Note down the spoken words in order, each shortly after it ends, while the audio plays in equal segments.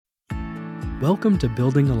Welcome to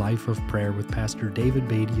Building a Life of Prayer with Pastor David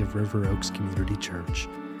Beatty of River Oaks Community Church,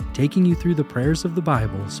 taking you through the prayers of the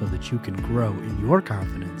Bible so that you can grow in your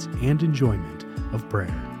confidence and enjoyment of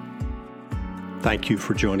prayer. Thank you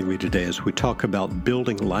for joining me today as we talk about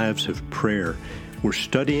building lives of prayer. We're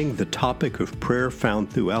studying the topic of prayer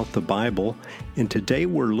found throughout the Bible, and today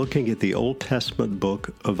we're looking at the Old Testament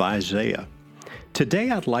book of Isaiah.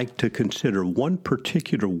 Today I'd like to consider one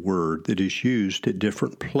particular word that is used at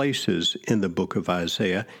different places in the book of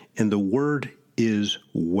Isaiah, and the word is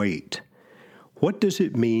wait. What does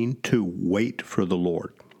it mean to wait for the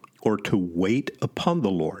Lord, or to wait upon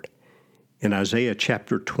the Lord? In Isaiah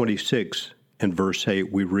chapter 26 and verse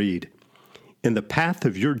 8 we read, "In the path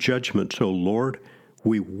of your judgments, O Lord,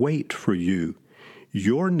 we wait for you.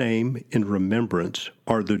 Your name and remembrance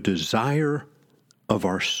are the desire of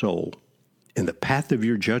our soul. In the path of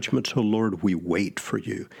your judgments, O Lord, we wait for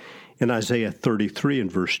you." In Isaiah 33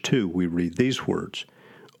 and verse 2, we read these words,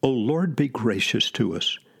 "O Lord, be gracious to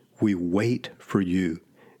us. We wait for you.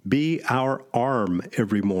 Be our arm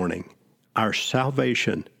every morning, our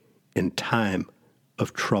salvation in time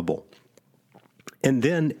of trouble." And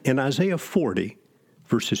then in Isaiah 40,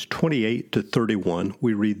 verses 28 to 31,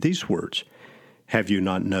 we read these words, "Have you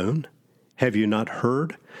not known? Have you not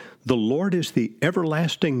heard? The Lord is the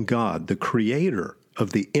everlasting God, the creator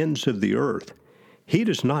of the ends of the earth. He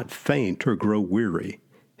does not faint or grow weary.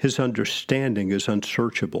 His understanding is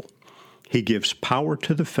unsearchable. He gives power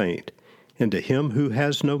to the faint, and to him who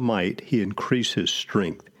has no might he increases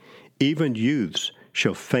strength. Even youths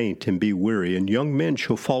shall faint and be weary, and young men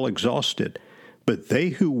shall fall exhausted. But they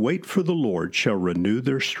who wait for the Lord shall renew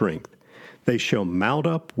their strength. They shall mount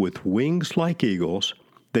up with wings like eagles.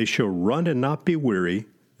 They shall run and not be weary.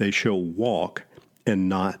 They shall walk and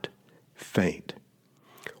not faint."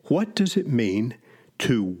 What does it mean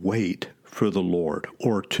to wait for the Lord,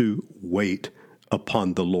 or to wait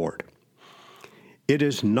upon the Lord? It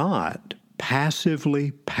is not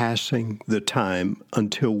passively passing the time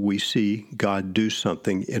until we see God do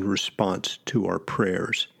something in response to our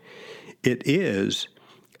prayers. It is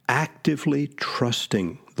actively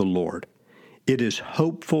trusting the Lord. It is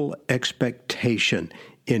hopeful expectation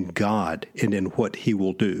in God and in what He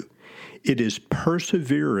will do. It is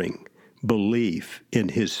persevering belief in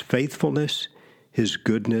His faithfulness, His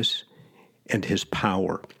goodness, and His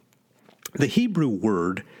power. The Hebrew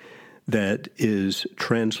word that is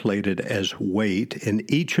translated as wait in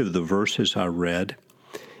each of the verses I read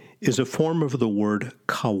is a form of the word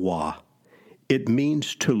kawah. It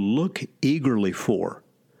means to look eagerly for,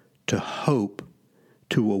 to hope,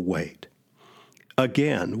 to await.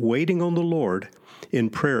 Again, waiting on the Lord in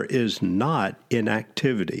prayer is not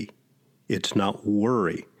inactivity. It's not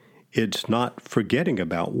worry. It's not forgetting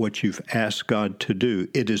about what you've asked God to do.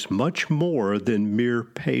 It is much more than mere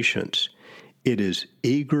patience. It is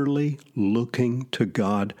eagerly looking to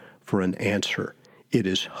God for an answer. It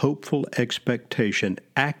is hopeful expectation,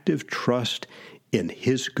 active trust in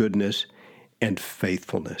His goodness and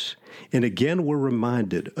faithfulness. And again, we're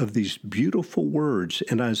reminded of these beautiful words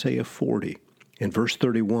in Isaiah 40, in verse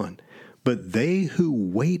 31. "But they who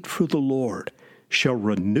wait for the Lord shall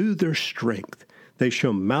renew their strength. They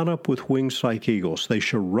shall mount up with wings like eagles. They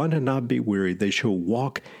shall run and not be weary. They shall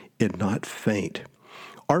walk and not faint."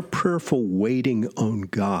 Our prayerful waiting on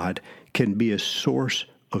God can be a source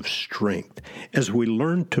of strength. As we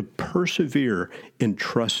learn to persevere in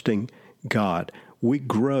trusting God, we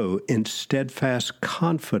grow in steadfast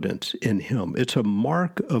confidence in Him. It's a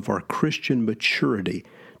mark of our Christian maturity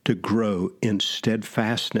to grow in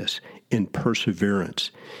steadfastness, in perseverance,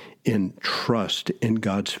 in trust in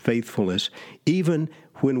God's faithfulness, even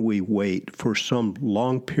when we wait for some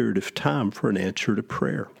long period of time for an answer to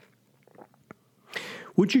prayer.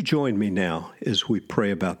 Would you join me now as we pray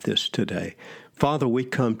about this today? Father, we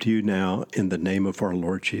come to you now in the name of our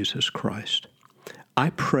Lord Jesus Christ. I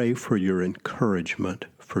pray for your encouragement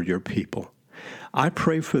for your people. I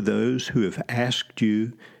pray for those who have asked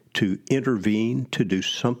you to intervene, to do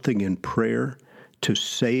something in prayer, to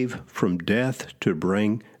save from death, to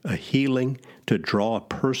bring a healing, to draw a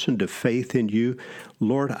person to faith in you.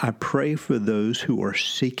 Lord, I pray for those who are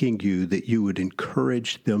seeking you that you would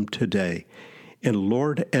encourage them today. And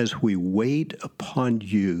Lord, as we wait upon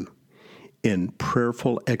you in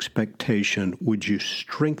prayerful expectation, would you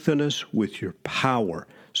strengthen us with your power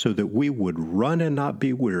so that we would run and not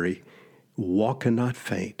be weary, walk and not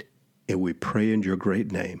faint. And we pray in your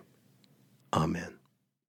great name. Amen.